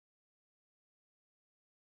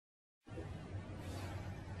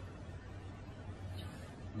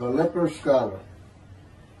the leper scholar.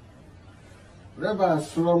 Rabbi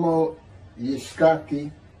Shlomo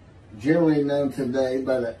Yitzchaki, generally known today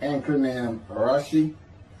by the acronym Rashi,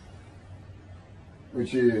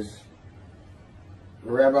 which is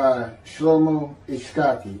Rabbi Shlomo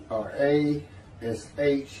Itzhaki, or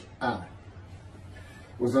A-S-H-I,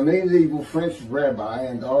 was a medieval French rabbi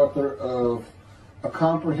and author of a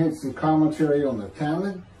comprehensive commentary on the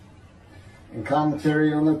Talmud and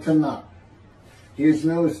commentary on the Tanakh. He is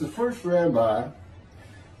known as the first rabbi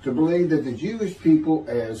to believe that the Jewish people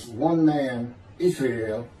as one man,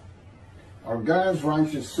 Israel, are God's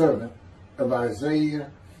righteous servant of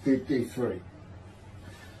Isaiah 53.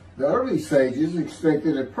 The early sages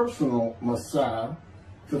expected a personal Messiah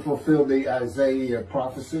to fulfill the Isaiah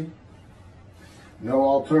prophecy. No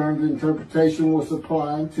alternative interpretation was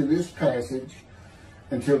applied to this passage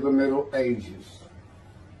until the Middle Ages.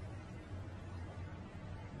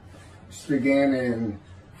 This began in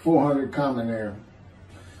 400 Common Era.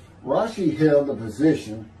 Rashi held the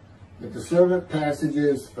position that the servant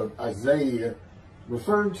passages of Isaiah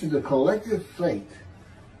referred to the collective fate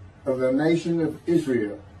of the nation of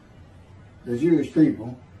Israel, the Jewish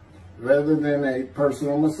people, rather than a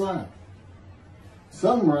personal Messiah.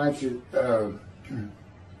 Some rabbis,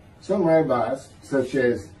 such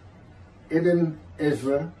as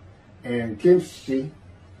Ezra and Kimchi,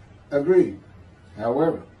 agreed.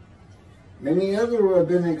 However, many other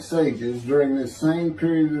rabbinic sages during this same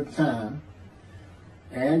period of time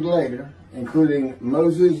and later, including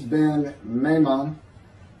Moses ben Maimon,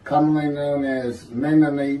 commonly known as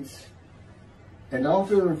Maimonides, and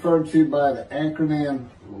often referred to by the acronym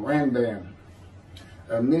Rambam,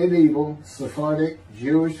 a medieval Sephardic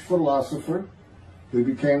Jewish philosopher who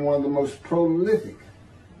became one of the most prolific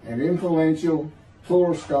and influential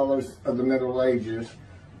Torah scholars of the Middle Ages,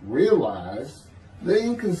 realized the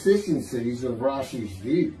inconsistencies of Rashi's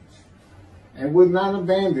views and would not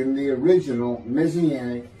abandon the original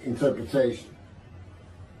messianic interpretation.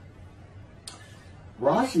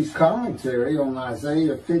 Rashi's commentary on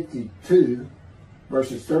Isaiah 52,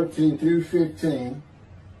 verses 13 through 15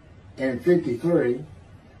 and 53,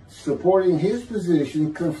 supporting his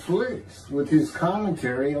position, conflicts with his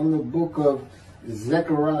commentary on the book of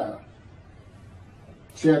Zechariah,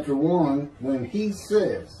 chapter 1, when he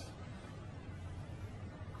says,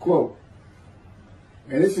 quote,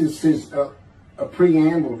 and this is a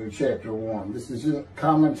preamble to chapter 1. This is a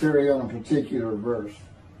commentary on a particular verse.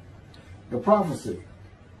 The prophecy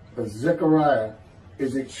of Zechariah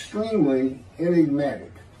is extremely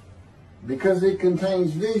enigmatic because it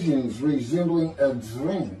contains visions resembling a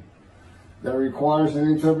dream that requires an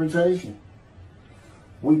interpretation.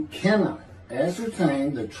 We cannot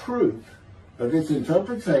ascertain the truth of its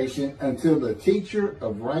interpretation until the teacher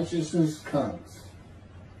of righteousness comes.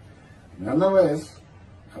 Nonetheless,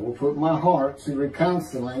 I will put my heart to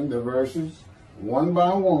reconciling the verses one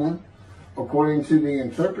by one according to the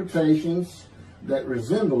interpretations that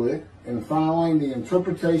resemble it and following the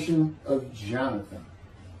interpretation of Jonathan.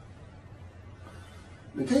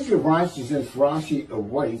 The teacher of righteousness Rashi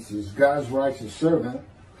awaits is God's righteous servant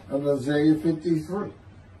of Isaiah 53.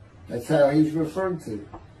 That's how he's referred to.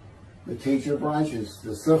 The teacher of righteousness,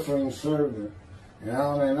 the suffering servant, and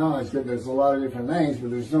on and on. It's good. There's a lot of different names,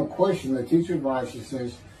 but there's no question the teacher of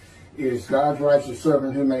righteousness is God's righteous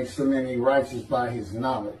servant who makes so many righteous by his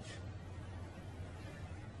knowledge.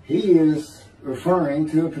 He is referring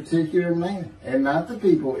to a particular man, and not the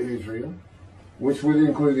people of Israel, which would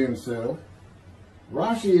include himself.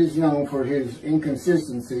 Rashi is known for his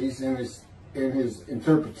inconsistencies in his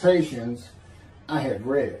interpretations I have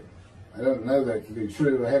read. I don't know that to be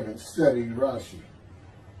true. I haven't studied Rashi.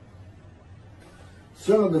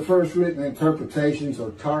 Some of the first written interpretations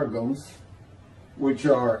or targums, which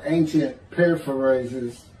are ancient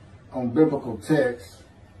paraphrases on biblical texts,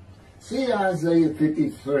 see Isaiah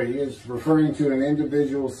 53 as referring to an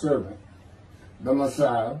individual servant, the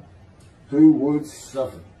Messiah, who would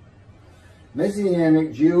suffer.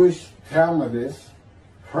 Messianic Jewish Talmudist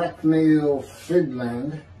Hackmail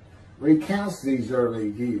Fidland recounts these early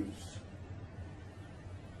views.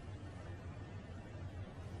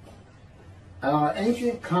 Our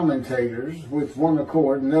ancient commentators, with one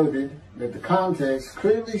accord, noted that the context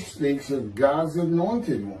clearly speaks of God's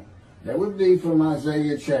anointed one. That would be from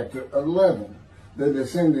Isaiah chapter 11, the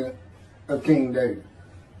descendant of King David,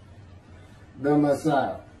 the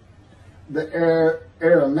Messiah. The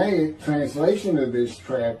Aramaic translation of this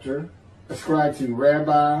chapter, ascribed to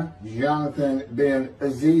Rabbi Jonathan ben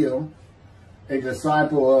Aziel, a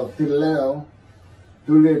disciple of Hillel,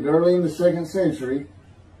 who lived early in the 2nd century,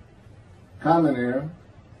 Common Era,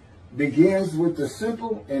 begins with the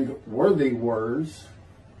simple and worthy words,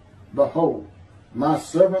 Behold, my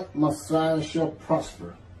servant Messiah shall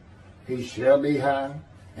prosper. He shall be high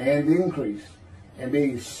and increase, and be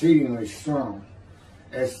exceedingly strong,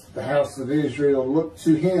 as the house of Israel looked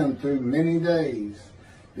to him through many days,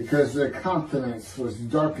 because their countenance was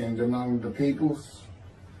darkened among the peoples,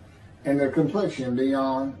 and their complexion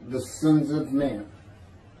beyond the sons of men.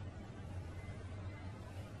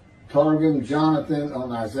 Targum Jonathan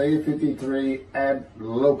on Isaiah 53 ad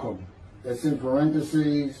locum. That's in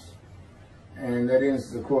parentheses, and that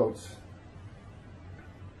ends the quotes.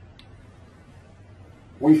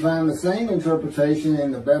 We find the same interpretation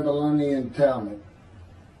in the Babylonian Talmud.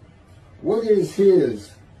 What is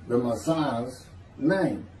the Messiah's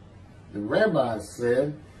name? The rabbis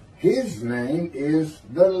said, his name is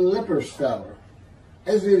the leper scholar,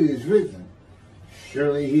 as it is written,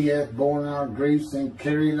 surely he hath borne our griefs and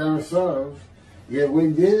carried our sorrows, yet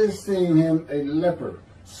we did esteem him a leper,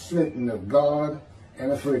 smitten of God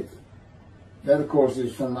and afflicted. That, of course,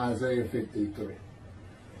 is from Isaiah 53.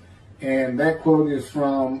 And that quote is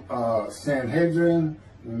from Sanhedrin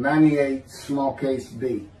 98, small case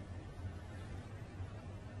B.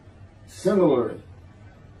 Similarly,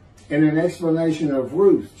 in an explanation of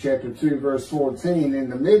Ruth, chapter 2, verse 14, in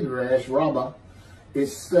the Midrash Rabbah, it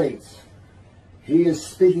states, he is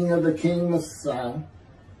speaking of the King Messiah.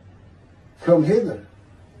 Come hither,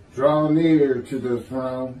 draw near to the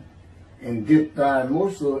throne, and dip thy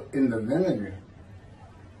morsel in the vinegar.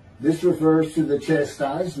 This refers to the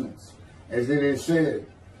chastisements, as it is said,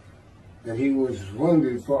 that he was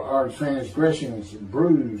wounded for our transgressions,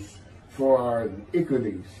 bruised for our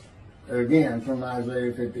iniquities. Again, from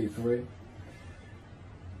Isaiah 53.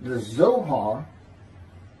 The Zohar,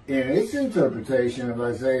 in its interpretation of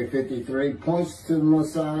Isaiah 53, points to the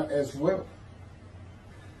Messiah as well.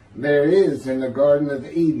 There is in the Garden of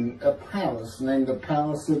Eden a palace named the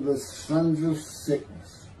Palace of the Sons of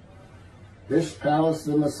Sickness. This palace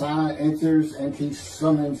the Messiah enters, and he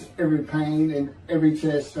summons every pain and every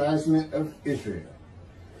chastisement of Israel.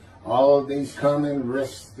 All of these come and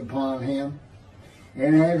rest upon him.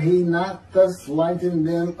 And had he not thus lightened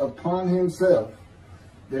them upon himself,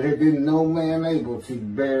 there had been no man able to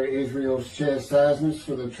bear Israel's chastisements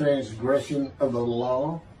for the transgression of the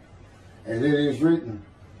law. As it is written,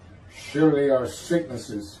 surely our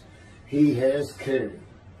sicknesses he has carried.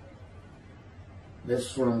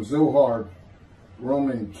 That's from Zohar,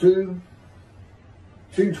 Romans 2,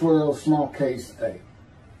 2:12, small case A.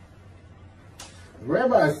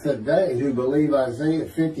 Rabbis today who believe Isaiah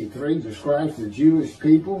 53 describes the Jewish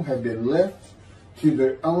people have been left to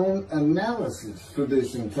their own analysis for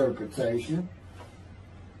this interpretation.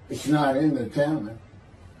 It's not in the Talmud.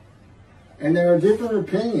 And there are different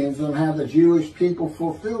opinions on how the Jewish people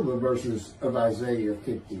fulfill the verses of Isaiah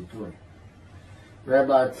 53.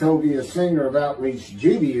 Rabbi Tovia Singer of Outreach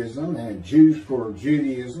Judaism and Jews for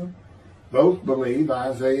Judaism both believe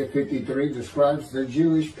Isaiah 53 describes the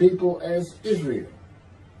Jewish people as Israel.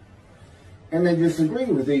 And they disagree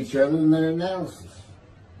with each other in their analysis.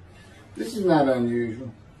 This is not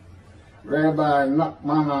unusual. Rabbi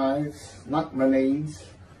Maimonides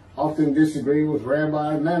often disagree with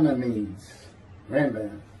Rabbi Maimonides,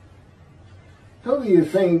 Rambam.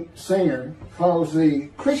 Tovia Singer follows the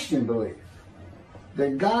Christian belief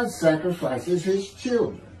that God sacrifices his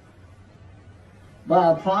children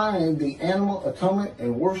by applying the animal atonement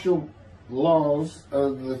and worship laws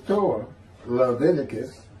of the Torah,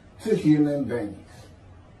 Leviticus, to human beings.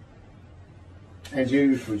 And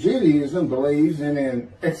Jews for Judaism believes in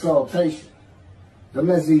an exaltation, the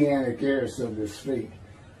messianic era, so to speak,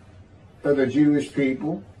 of the Jewish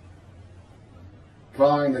people,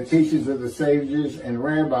 following the teachings of the sages and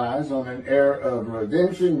rabbis on an era of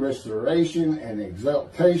redemption, restoration, and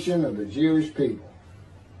exaltation of the Jewish people.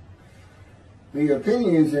 The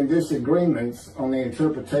opinions and disagreements on the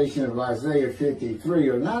interpretation of Isaiah 53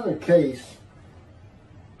 are not a case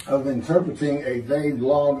of interpreting a vague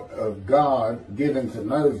law of God given to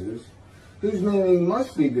Moses, whose meaning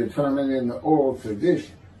must be determined in the oral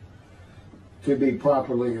tradition to be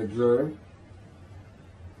properly observed.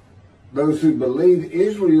 Those who believe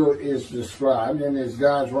Israel is described and is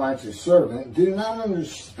God's righteous servant do not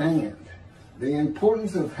understand the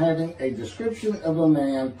importance of having a description of a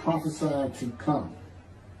man prophesied to come.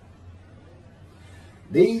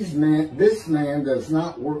 This man does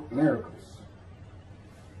not work miracles.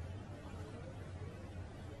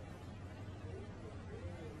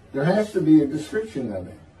 There has to be a description of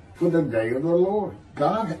it for the day of the Lord.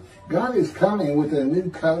 God is coming with a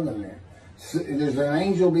new covenant. There's an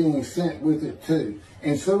angel being sent with it too.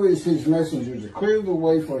 And so is his messenger to clear the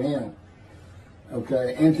way for him.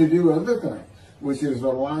 Okay, and to do other things, which is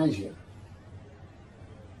Elijah.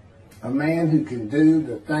 A man who can do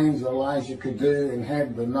the things Elijah could do and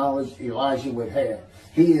have the knowledge Elijah would have.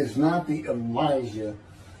 He is not the Elijah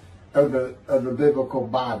of the biblical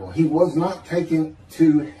Bible. He was not taken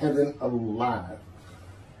to heaven alive.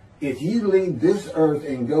 If you leave this earth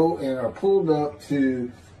and go and are pulled up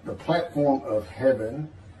to the platform of heaven,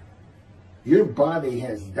 your body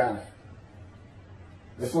has died.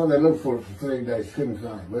 That's what they looked for 3 days. Couldn't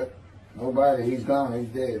find, but nobody. He's gone. He's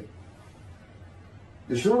dead.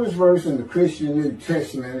 The shortest verse in the Christian New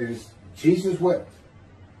Testament is Jesus wept.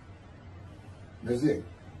 That's it.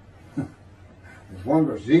 There's one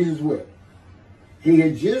verse. Jesus wept. He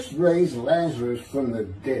had just raised Lazarus from the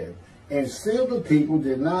dead, and still the people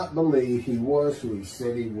did not believe he was who he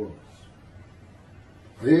said he was.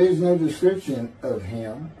 There is no description of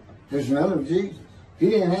him. There's none of Jesus. He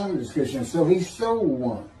didn't have a description, so he stole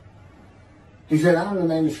one. He said, I'm the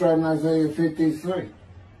man described in Isaiah 53.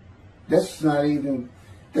 That's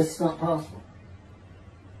not possible.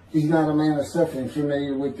 He's not a man of suffering,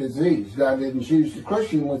 familiar with disease. God didn't choose to crush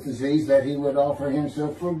him with disease that he would offer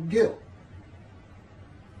himself for guilt.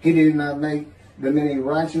 He did not make the many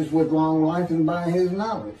righteous with long life and by his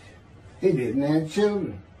knowledge. He didn't have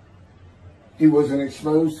children. He wasn't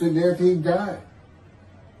exposed to death, he died.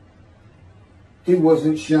 He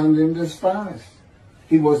wasn't shunned and despised.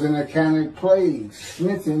 He wasn't accounted plagued,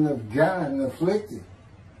 smitten of God and afflicted.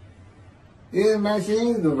 He didn't match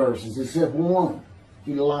any of the verses except one.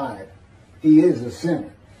 He lied. He is a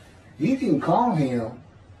sinner. You can call him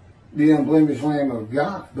the unblemished Lamb of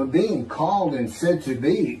God, but being called and said to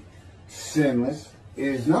be sinless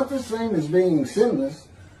is not the same as being sinless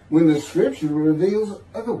when the Scripture reveals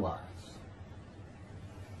otherwise.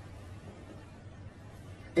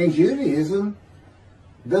 And Judaism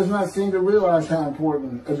does not seem to realize how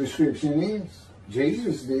important a description is.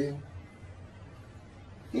 Jesus did.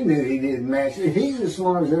 He knew he didn't match. If he's as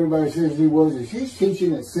smart as everybody says he was, if he's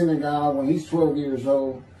teaching at synagogue when he's 12 years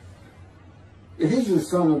old, if he's the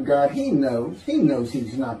Son of God, he knows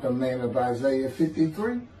he's not the man of Isaiah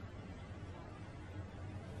 53.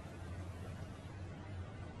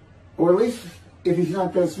 Or at least, if he's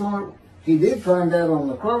not that smart, he did find out on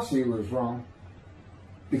the cross he was wrong.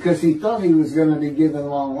 Because he thought he was going to be given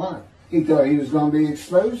long life. He thought he was going to be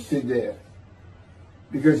exposed to death.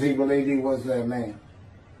 Because he believed he was that man.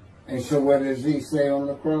 And so what does he say on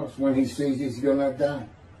the cross when he sees he's going to die?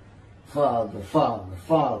 Father, Father,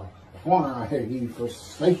 Father, why have you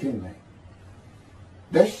forsaken me?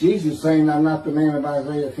 That's Jesus saying, I'm not the man of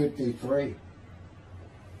Isaiah 53.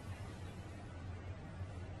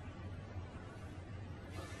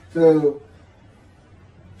 So,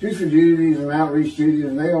 Jews for Judaism and outreach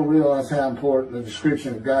Judaism, they don't realize how important the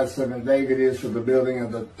description of God's servant David is for the building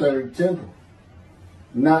of the third temple.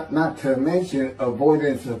 Not to mention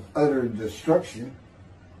avoidance of utter destruction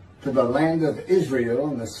to the land of Israel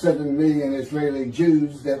and the 7 million Israeli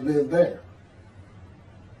Jews that live there.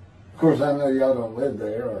 Of course, I know y'all don't live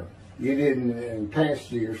there, or you didn't in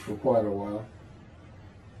past years for quite a while.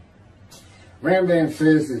 Rambam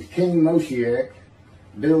says that King Moshiach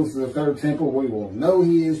builds the third temple, we will know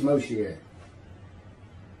he is Moshiach.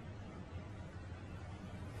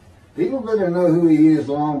 People better know who he is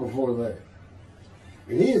long before that.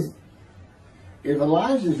 If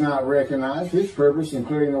Elijah is not recognized, his purpose in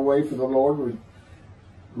clearing the way for the Lord's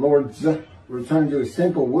return to his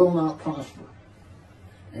temple will not prosper.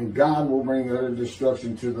 And God will bring utter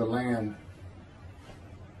destruction to the land.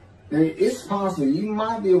 Now, it's possible, you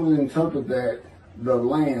might be able to interpret that, the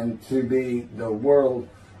land, to be the world,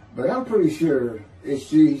 but I'm pretty sure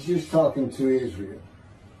he's just talking to Israel.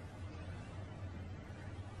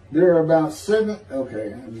 There are about 7,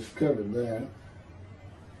 okay, I just covered that.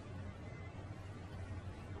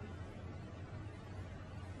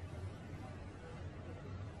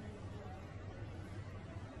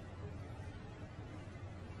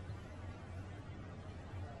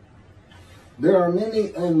 There are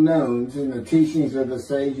many unknowns in the teachings of the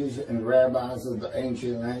sages and rabbis of the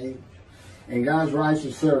ancient age, and God's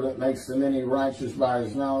righteous servant makes the many righteous by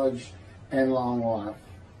his knowledge and long life.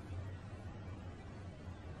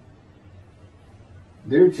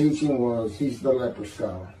 Their teaching was, he's the leper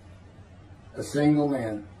scholar, a single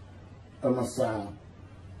man, a Messiah,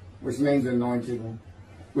 which means anointed one,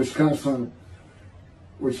 which comes from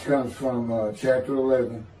chapter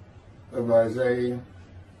 11 of Isaiah.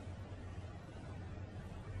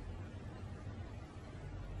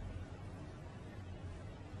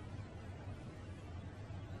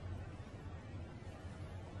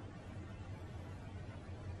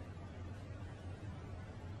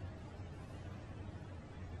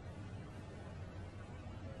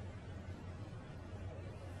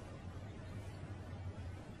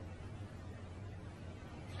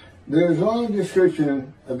 There is only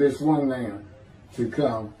description of this one man to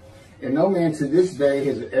come, and no man to this day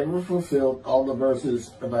has ever fulfilled all the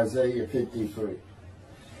verses of Isaiah 53.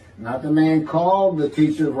 Not the man called the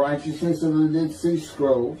teacher of righteousness of the Dead Sea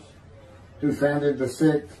Scrolls, who founded the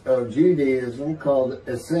sect of Judaism called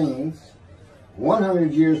Essenes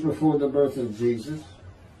 100 years before the birth of Jesus.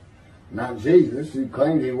 Not Jesus, who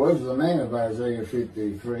claimed he was the man of Isaiah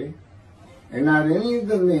 53. And not any of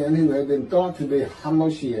the men who had been thought to be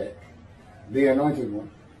Moshiach, the Anointed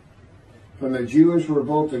One. From the Jewish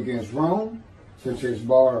revolt against Rome, such as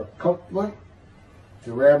Bar Kokhba,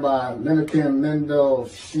 to Rabbi Menachem Mendel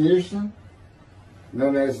Schneerson,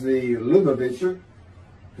 known as the Lubavitcher,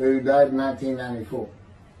 who died in 1994.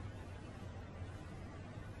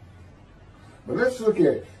 But let's look at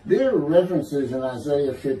it. There are references in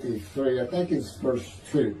Isaiah 53, I think it's verse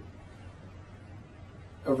 2,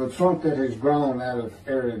 of a trunk that has grown out of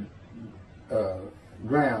arid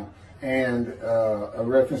ground, and a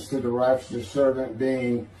reference to the righteous servant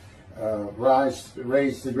being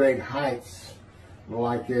raised to great heights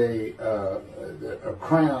like a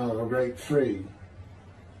crown of a great tree.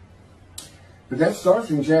 But that starts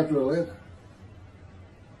in chapter 11.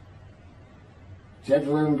 Chapter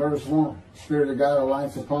 11, verse 1. Spirit of God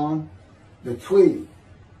alights upon the twig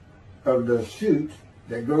of the shoot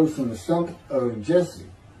that grows from the stump of Jesse.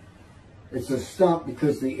 It's a stump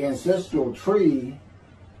because the ancestral tree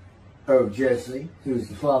of Jesse, who's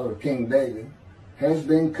the father of King David, has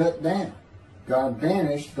been cut down. God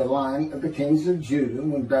banished the line of the kings of Judah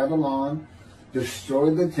when Babylon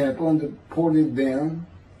destroyed the temple and deported them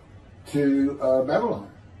to Babylon.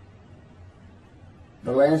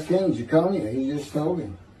 The last king, Jeconiah, he just told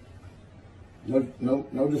him,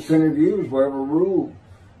 no descendant of yours will ever rule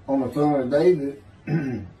on the throne of David,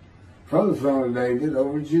 from the throne of David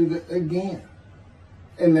over Judah again.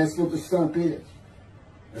 And that's what the stump is.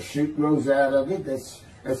 A shoot grows out of it.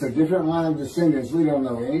 That's a different line of descendants we don't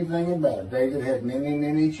know anything about. David had many,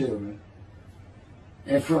 many children.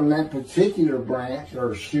 And from that particular branch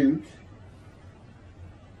or shoot,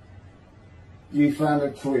 you find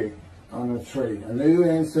a twig on a tree, a new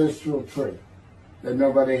ancestral tree that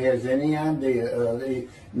nobody has any idea of.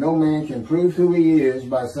 No man can prove who he is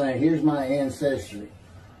by saying, here's my ancestry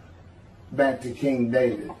back to King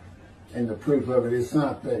David. And the proof of it is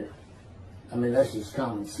not there. I mean, that's just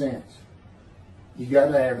common sense. You got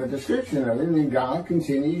to have a description of it. And then God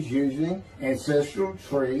continues using ancestral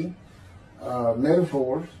tree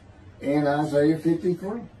metaphors in Isaiah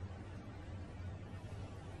 53.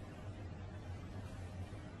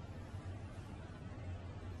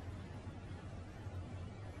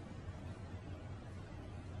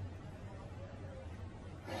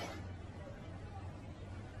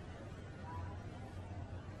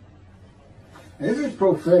 This is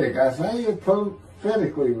prophetic. Isaiah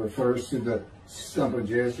prophetically refers to the stump of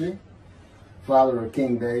Jesse, father of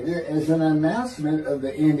King David, as an announcement of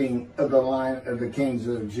the ending of the line of the kings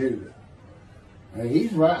of Judah. And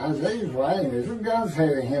Isaiah's writing this. God's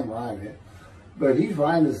having him write it. But he's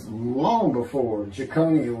writing this long before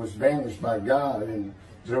Jeconiah was banished by God and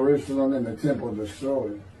Jerusalem and the temple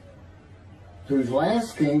destroyed. Whose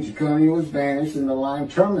last king, Jeconiah, was banished and the line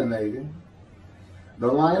terminated.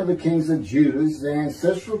 The line of the kings of Judah is the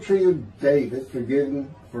ancestral tree of David,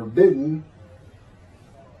 forbidden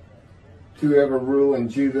to ever rule in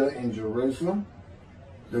Judah and Jerusalem.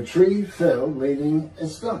 The tree fell, leaving a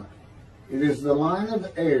stump. It is the line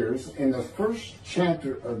of heirs in the first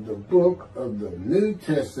chapter of the book of the New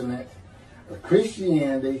Testament of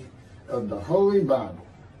Christianity, of the Holy Bible.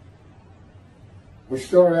 We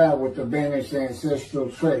start out with the banished ancestral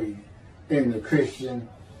tree in the Christian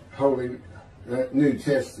Holy New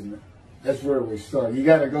Testament. That's where we start. You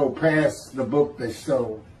got to go past the book they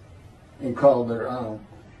stole and call their own,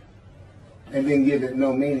 and then give it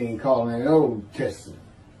no meaning and call it an Old Testament.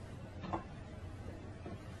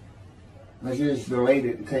 Let's just delete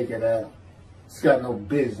it and take it out. It's got no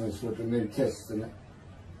business with the New Testament.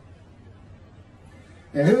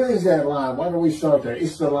 And who is that line? Why do we start there?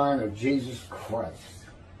 It's the line of Jesus Christ.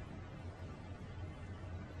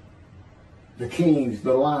 The kings,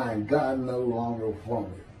 the line, God no longer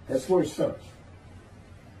wanted. That's where it starts.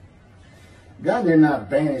 God did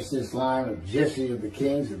not banish this line of Jesse of the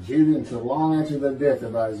kings of Judah until long after the death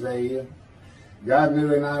of Isaiah. God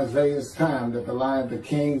knew in Isaiah's time that the line of the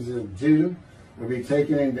kings of Judah would be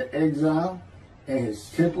taken into exile and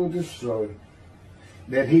his temple destroyed.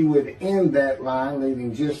 That he would end that line,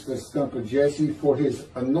 leaving just the stump of Jesse for his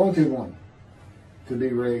anointed one to be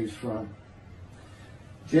raised from.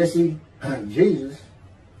 Jesus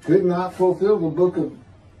could not fulfill the book of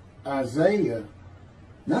Isaiah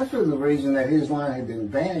Not for the reason that his line had been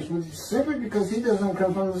banished, but simply because he doesn't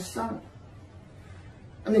come from the start.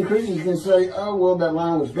 I mean, Christians can say, oh, well, that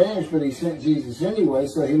line was banished, but he sent Jesus anyway,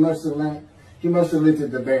 so he must have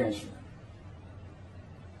lifted the banishment.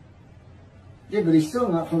 Yeah, but he's still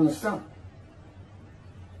not from the start.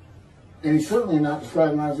 And he's certainly not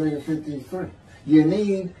described in Isaiah 53. You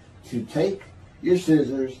need to take your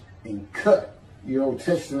scissors and cut your Old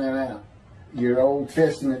Testament out. Your Old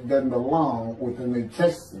Testament doesn't belong with the New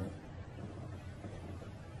Testament.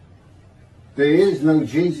 There is no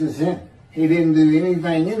Jesus in it. He didn't do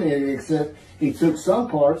anything in it except he took some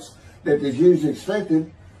parts that the Jews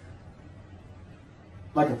expected,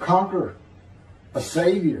 like a conqueror, a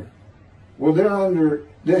savior. Well, they're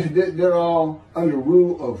all under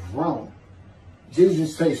rule of Rome.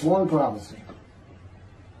 Jesus takes one prophecy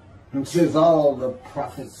and says, all the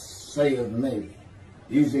prophets say of me,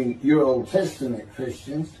 using your Old Testament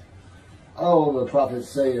Christians, all the prophets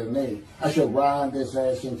say of me, I shall ride this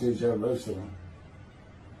ass into Jerusalem.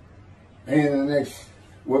 And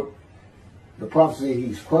the prophecy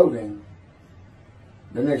he's quoting,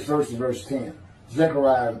 the next verse is verse 10.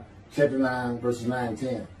 Zechariah chapter 9, verses 9 and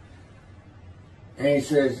 10. And he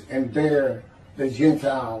says, and there the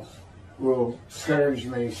Gentiles will scourge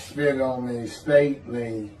me, spit on me, spate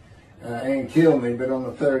me, and kill me, but on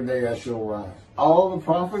the third day I shall rise. All the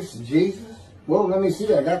prophets, Jesus? Well, let me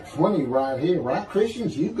see, I got 20 right here. Right,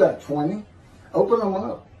 Christians? You've got 20. Open them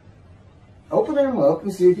up. Open them up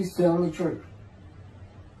and see if he's telling the truth.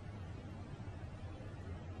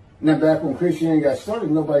 Now, back when Christianity got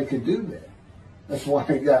started, nobody could do that. That's why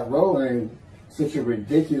it got rolling in such a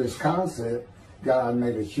ridiculous concept. God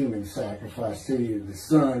made a human sacrifice to you, the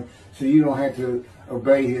Son, so you don't have to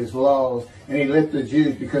obey his laws. And he left the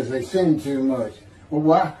Jews because they sinned too much.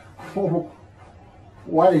 Well,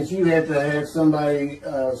 why did you have to have somebody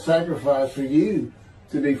sacrifice for you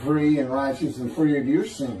to be free and righteous and free of your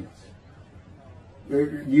sins?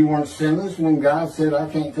 You weren't sinless when God said, I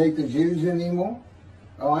can't take the Jews anymore?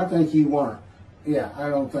 Oh, I think you weren't. Yeah, I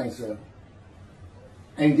don't think so.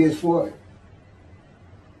 And guess what?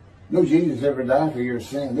 No Jesus ever died for your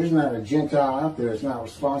sin. There's not a Gentile out there that's not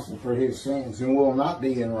responsible for his sins and will not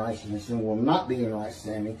be in righteousness and will not be in right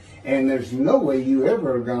standing. And there's no way you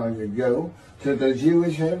ever are going to go to the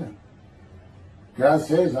Jewish heaven. God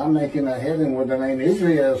says, I'm making a heaven where the name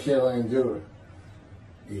Israel shall endure.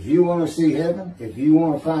 If you want to see heaven, if you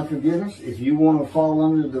want to find forgiveness, if you want to fall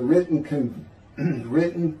under the written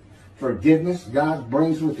forgiveness God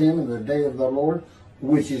brings with him in the day of the Lord,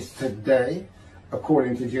 which is today,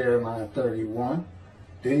 according to Jeremiah 31,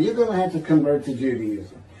 then you're going to have to convert to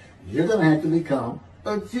Judaism. You're going to have to become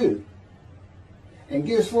a Jew. And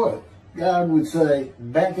guess what? God would say,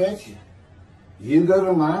 back at you. You go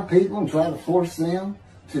to my people and try to force them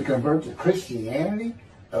to convert to Christianity,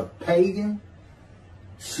 a pagan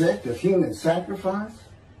sect of human sacrifice?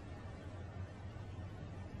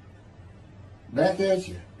 Back at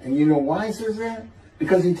you. And you know why he says that?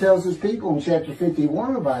 Because he tells his people in chapter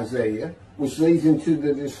 51 of Isaiah, which leads into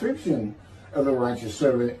the description of the righteous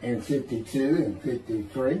servant in 52 and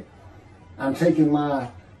 53, I'm taking my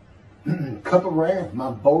cup of wrath, my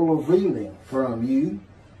bowl of reeling from you,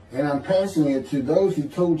 and I'm passing it to those who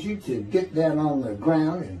told you to get down on the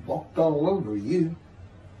ground and walked all over you.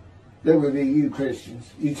 That would be you, Christians.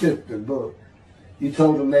 You took the book. You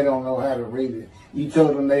told them they don't know how to read it. You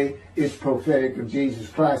told them it's prophetic of Jesus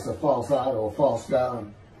Christ, a false idol, a false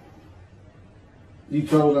God. You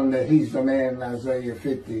told them that he's the man in Isaiah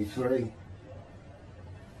 53.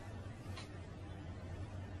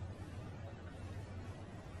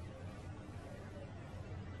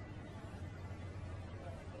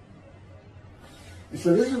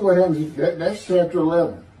 So this is what happens. That's chapter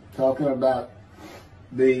 11, talking about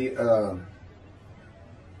the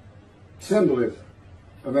symbolism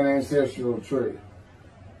of an ancestral tree.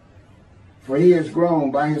 For he has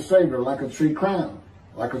grown by his favor like a tree crown,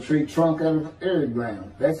 like a tree trunk out of arid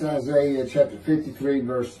ground. That's Isaiah chapter 53,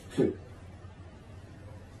 verse 2.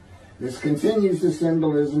 This continues the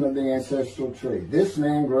symbolism of the ancestral tree. This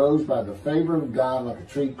man grows by the favor of God like a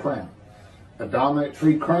tree crown. A dominant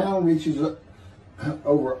tree crown reaches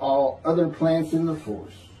over all other plants in the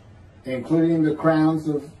forest, including the crowns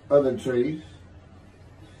of other trees.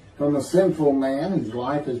 From a sinful man whose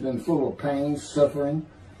life has been full of pain, suffering,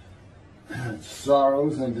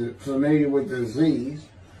 sorrows, and familiar with disease,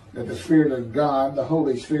 that the Spirit of God, the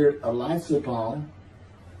Holy Spirit, alights upon,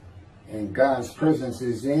 and God's presence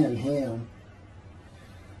is in him,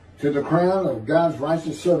 to the crown of God's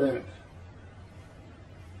righteous servant.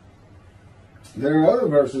 There are other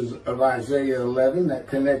verses of Isaiah 11 that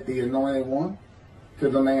connect the anointed one to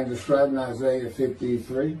the man described in Isaiah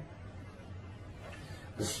 53.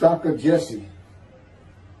 The stock of Jesse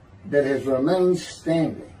that has remained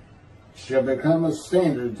standing shall become a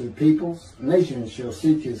standard to peoples. Nations shall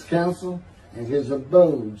seek his counsel, and his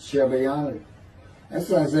abode shall be honored.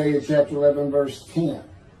 That's Isaiah chapter 11, verse 10.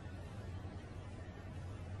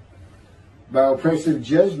 By oppressive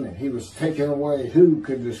judgment he was taken away. Who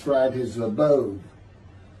could describe his abode?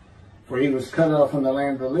 For he was cut off from the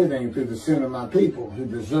land of the living through the sin of my people, who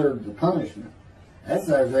deserved the punishment.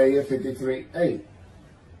 That's Isaiah 53, 8.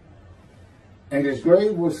 And his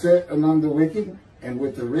grave was set among the wicked, and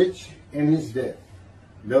with the rich in his death,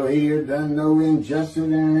 though he had done no injustice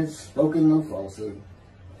and had spoken no falsehood.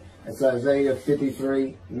 That's Isaiah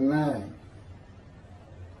 53, 9.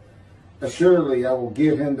 Assuredly I will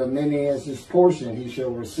give him the many as his portion. He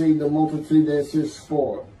shall receive the multitude as his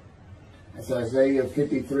spoil. That's Isaiah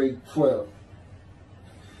 53, 12.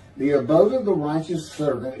 The abode of the righteous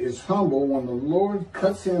servant is humble when the Lord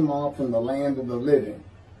cuts him off from the land of the living.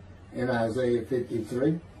 In Isaiah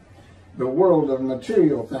 53. The world of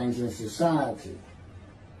material things in society.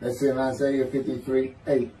 That's in Isaiah 53,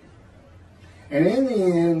 8. And in the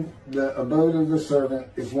end, the abode of the servant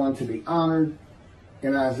is one to be honored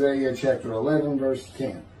in Isaiah chapter 11, verse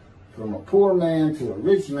 10. From a poor man to a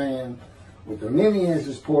rich man, with the many as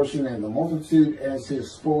his portion and the multitude as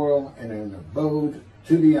his spoil, and an abode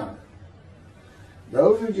to be honored.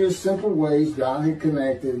 Those are just simple ways God had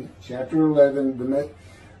connected chapter 11.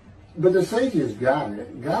 But the sages got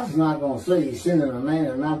it. God's not going to say he's sending a man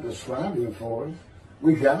and not describe him for us.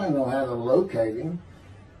 We got to know how to locate him.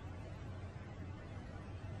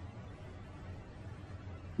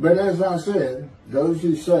 But as I said, those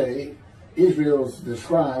who say Israel's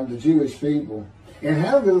described, the Jewish people, and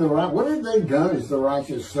how do what have they done as the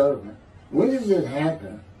righteous servant? When does it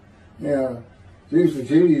happen? You know, Jews for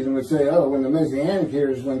Judaism would say, oh, when the messianic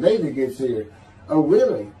here is when David gets here. Oh,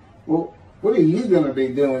 really? Well, what are you going to be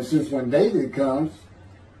doing since when David comes,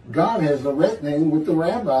 God has a reckoning with the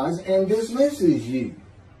rabbis and dismisses you?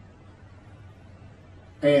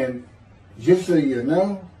 And just so you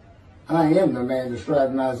know, I am the man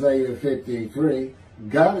described in Isaiah 53.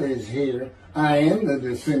 God is here. I am the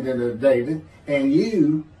descendant of David. And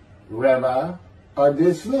you, Rabbi, are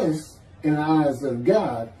dismissed in the eyes of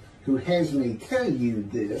God, who has me tell you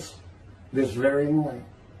this very morning.